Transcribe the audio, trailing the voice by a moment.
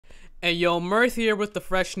Hey yo, Mirth here with the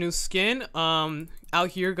fresh new skin. Out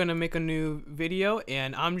here gonna make a new video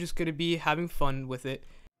and I'm just gonna be having fun with it.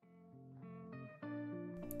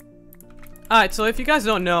 Alright, so if you guys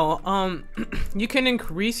don't know, you can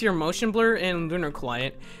increase your motion blur in Lunar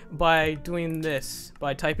Client by doing this.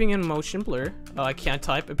 By typing in motion blur. I can't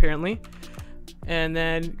type apparently. And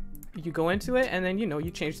then you go into it and then you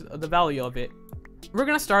change the value of it. We're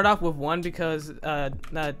gonna start off with 1 because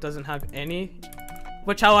that doesn't have any.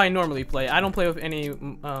 Which how I normally play. I don't play with any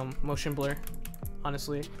motion blur,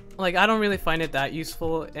 honestly. Like, I don't really find it that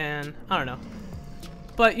useful, and I don't know.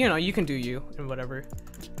 But, you can do you, and whatever.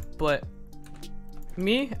 But,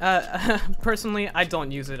 me, personally, I don't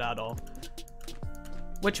use it at all.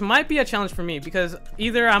 Which might be a challenge for me, because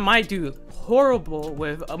either I might do horrible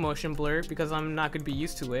with a motion blur, because I'm not going to be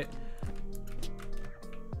used to it.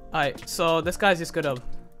 Alright, so this guy's just gonna...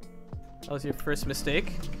 That was your first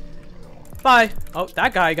mistake. Bye. Oh,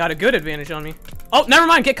 that guy got a good advantage on me. Oh, never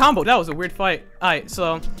mind. Get comboed. That was a weird fight. Alright,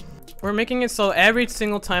 so we're making it so every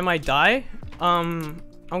single time I die, I'm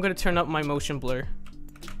gonna turn up my motion blur.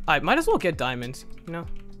 I might as well get diamonds,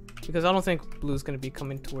 because I don't think blue's gonna be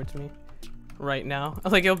coming towards me right now.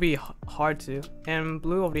 Like, it'll be hard to. And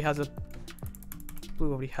blue already has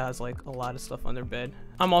like a lot of stuff on their bed.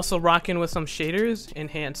 I'm also rocking with some shaders,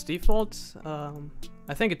 enhanced defaults.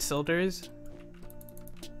 I think it's Silders.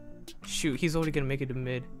 Shoot, he's already gonna make it to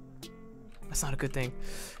mid. That's not a good thing.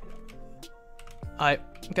 I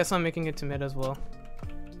guess I'm making it to mid as well.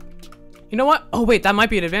 You know what? Oh wait, that might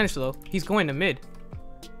be an advantage though. He's going to mid.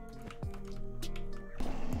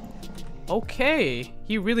 Okay,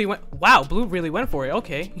 he really went. Wow, blue really went for it.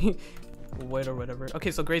 Okay. Wait or whatever.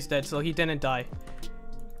 Okay, so Gray's dead, so he didn't die,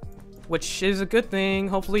 which is a good thing.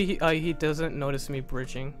 Hopefully he doesn't notice me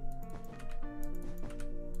bridging.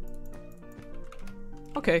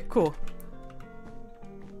 Okay, cool.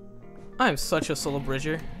 I am such a solo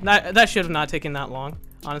bridger. That should have not taken that long,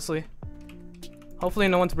 honestly. Hopefully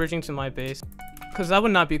no one's bridging to my base, because that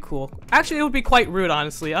would not be cool. Actually, it would be quite rude,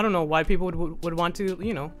 honestly. I don't know why people would want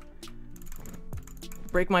to,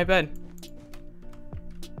 break my bed.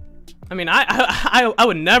 I mean, I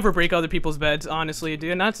would never break other people's beds, honestly,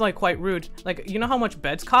 dude. And that's like quite rude. Like, you know how much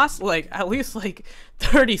beds cost? Like, at least like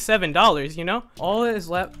 $37, All that is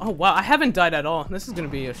left. Oh wow, I haven't died at all. This is gonna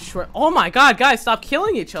be a short. Oh my god, guys, stop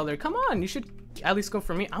killing each other. Come on, you should at least go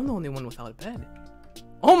for me. I'm the only one without a bed.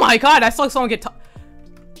 Oh my god, I saw someone get.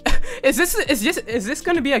 Is this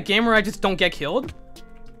gonna be a game where I just don't get killed?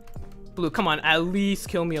 Blue, come on, at least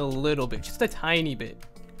kill me a little bit, just a tiny bit.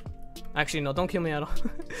 Actually, no, don't kill me at all.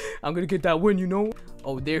 I'm gonna get that win,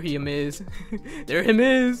 Oh, there he is. There him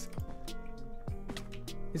is.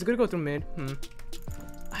 He's gonna go through mid.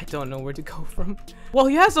 I don't know where to go from. Well,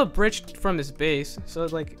 he has a bridge from his base, so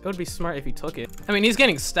like it would be smart if he took it. I mean, he's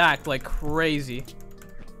getting stacked like crazy.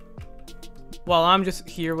 While I'm just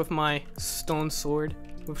here with my stone sword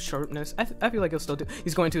with sharpness. I feel like he'll still do.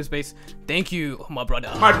 He's going to his base. Thank you, my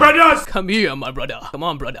brother. My brothers! Come here, my brother. Come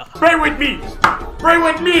on, brother. Pray with me! Pray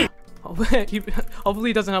with me! Hopefully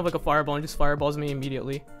he doesn't have like a fireball and just fireballs me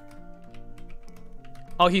immediately.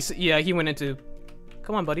 Oh, he went into.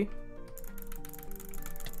 Come on, buddy.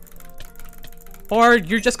 Or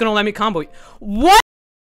you're just gonna let me combo. What?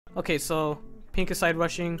 Okay, so pink is side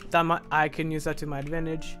rushing. I can use that to my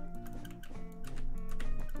advantage.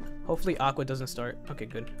 Hopefully Aqua doesn't start. Okay,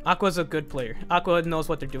 good. Aqua's a good player. Aqua knows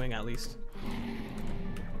what they're doing at least.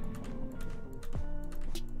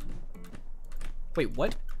 Wait,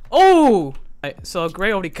 what? Oh! Alright, so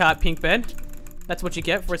Gray already caught pink bed. That's what you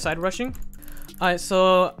get for side rushing. Alright,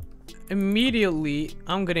 so immediately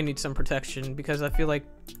I'm gonna need some protection because I feel like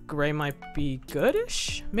Gray might be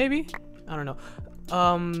goodish, maybe? I don't know.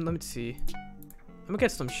 Let me see. I'm gonna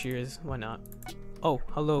get some shears. Why not? Oh,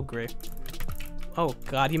 hello, Gray. Oh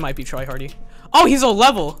god, he might be tryhardy. Oh, he's a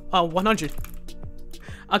level 100.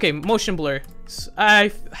 Okay, motion blur.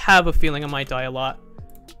 I have a feeling I might die a lot.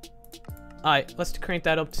 Alright, let's crank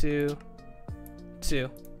that up to 2.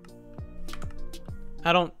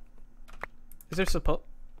 I don't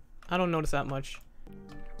notice that much.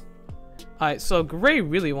 Alright, so Gray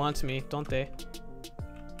really wants me, don't they?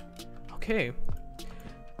 Okay.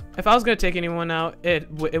 If I was gonna take anyone out,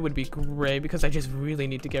 it would be Gray because I just really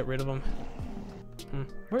need to get rid of him.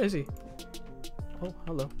 Where is he? Oh,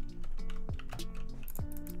 hello.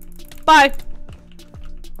 Bye!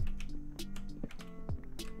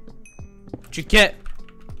 What you get?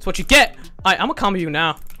 It's what you get! Alright, I'm gonna combo you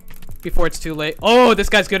now. Before it's too late. Oh, this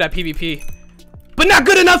guy's good at PvP. But not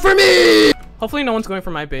good enough for me! Hopefully no one's going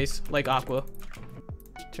for my base, like Aqua.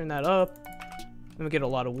 Turn that up. Then we get a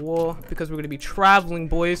lot of wool, because we're gonna be traveling,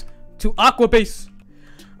 boys, to Aqua base.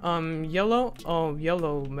 Yellow? Oh,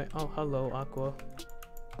 yellow. Oh, hello, Aqua.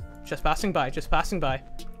 Just passing by, just passing by.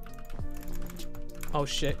 Oh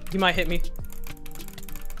shit, he might hit me.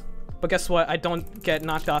 But guess what? I don't get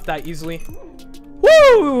knocked off that easily.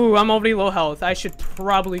 Woo! I'm already low health. I should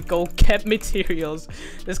probably go get materials.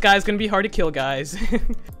 This guy's gonna be hard to kill, guys.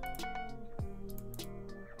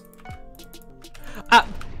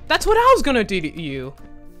 That's what I was gonna do to you.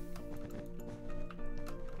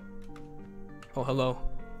 Oh, hello.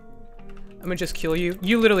 I'm gonna just kill you.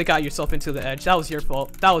 You literally got yourself into the edge. That was your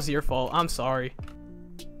fault. That was your fault. I'm sorry.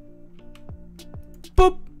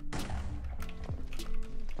 Boop!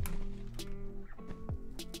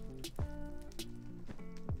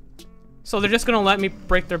 So they're just gonna let me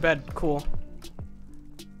break their bed. Cool.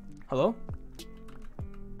 Hello?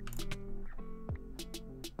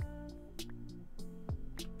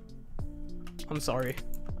 I'm sorry.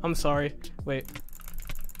 I'm sorry. Wait.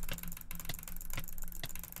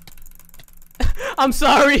 I'm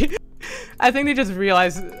sorry! I think they just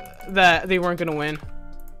realized that they weren't gonna win.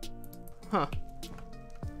 Huh.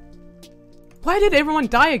 Why did everyone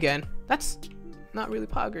die again? That's not really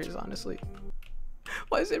poggers, honestly.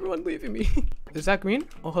 Why is everyone leaving me? Is that green?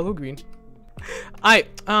 Oh, hello, green. I'm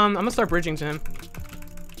gonna start bridging to him.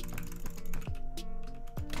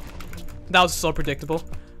 That was so predictable.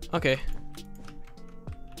 Okay.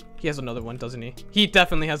 He has another one, doesn't he? He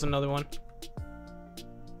definitely has another one.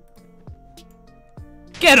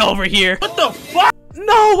 Get over here! What the fuck?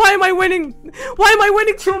 No, why am I winning? Why am I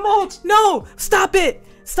winning too much? No, stop it!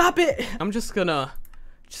 Stop it! I'm just gonna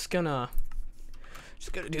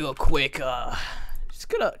do a quick,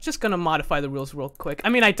 just gonna modify the rules real quick. I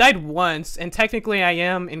mean, I died once, and technically I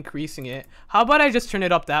am increasing it. How about I just turn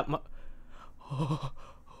it up that much?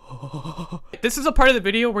 This is a part of the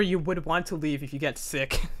video where you would want to leave if you get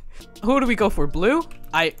sick. Who do we go for? Blue?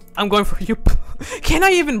 I'm going for you. Can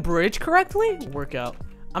I even bridge correctly? Workout.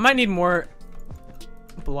 I might need more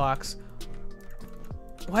blocks.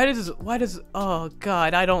 Why does, oh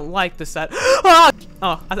god, I don't like this set. Oh,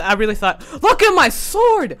 I really thought, look at my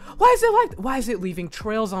sword! Why is it leaving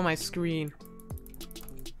trails on my screen?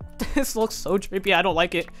 This looks so trippy, I don't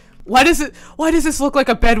like it. Why does this look like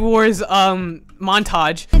a Bedwars,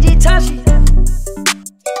 montage?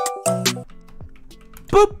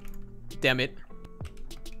 Boop! Damn it.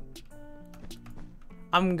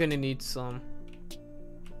 I'm gonna need some.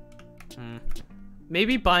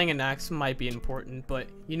 Maybe buying an axe might be important, but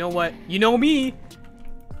you know what? You know me!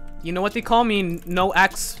 You know what they call me? No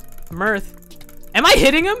axe Mirth. Am I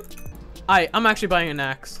hitting him? I'm actually buying an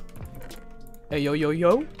axe. Hey, yo, yo,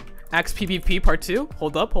 yo. Axe PvP part 2.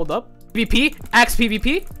 Hold up, hold up. PvP? Axe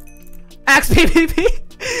PvP? Axe PvP?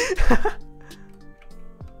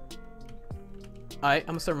 I'm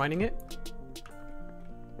gonna start mining it.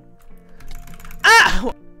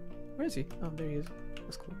 Ah! Where is he? Oh, there he is.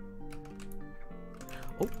 That's cool.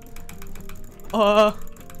 Oh.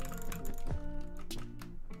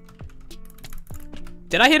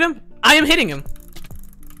 Did I hit him? I am hitting him.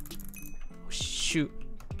 Oh, shoot.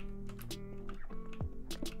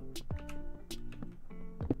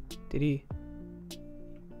 Did he?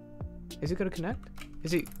 Is he gonna connect?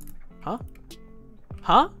 Is he? Huh?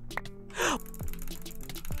 Huh?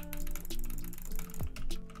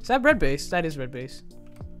 Is that red base? That is red base.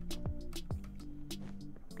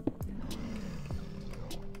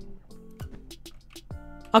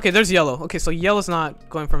 Okay, there's yellow. Okay, so yellow's not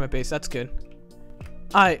going for my base. That's good.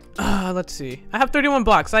 Let's see. I have 31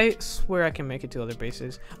 blocks. I swear I can make it to other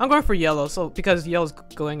bases. I'm going for yellow, so because yellow's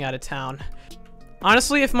going out of town.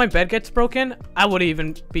 Honestly, if my bed gets broken, I wouldn't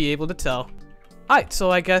even be able to tell. Alright,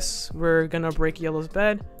 so I guess we're gonna break yellow's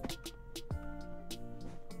bed.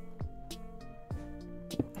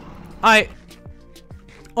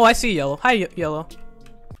 Oh, I see yellow. Hi, yellow.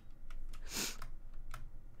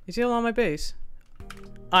 Is yellow on my base?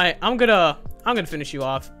 I'm gonna finish you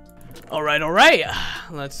off. All right.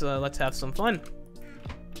 Let's have some fun.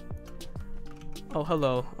 Oh,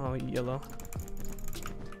 hello. Oh, yellow.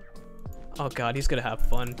 Oh god, he's gonna have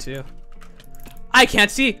fun too. I can't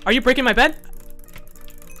see. Are you breaking my bed?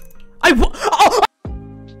 Oh!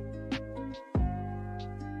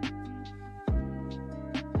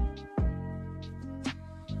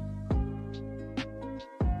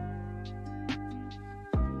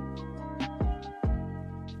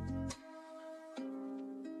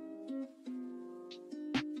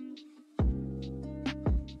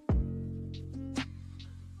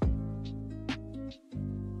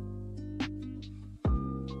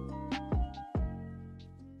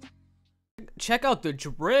 Check out the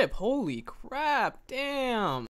drip. Holy crap. Damn.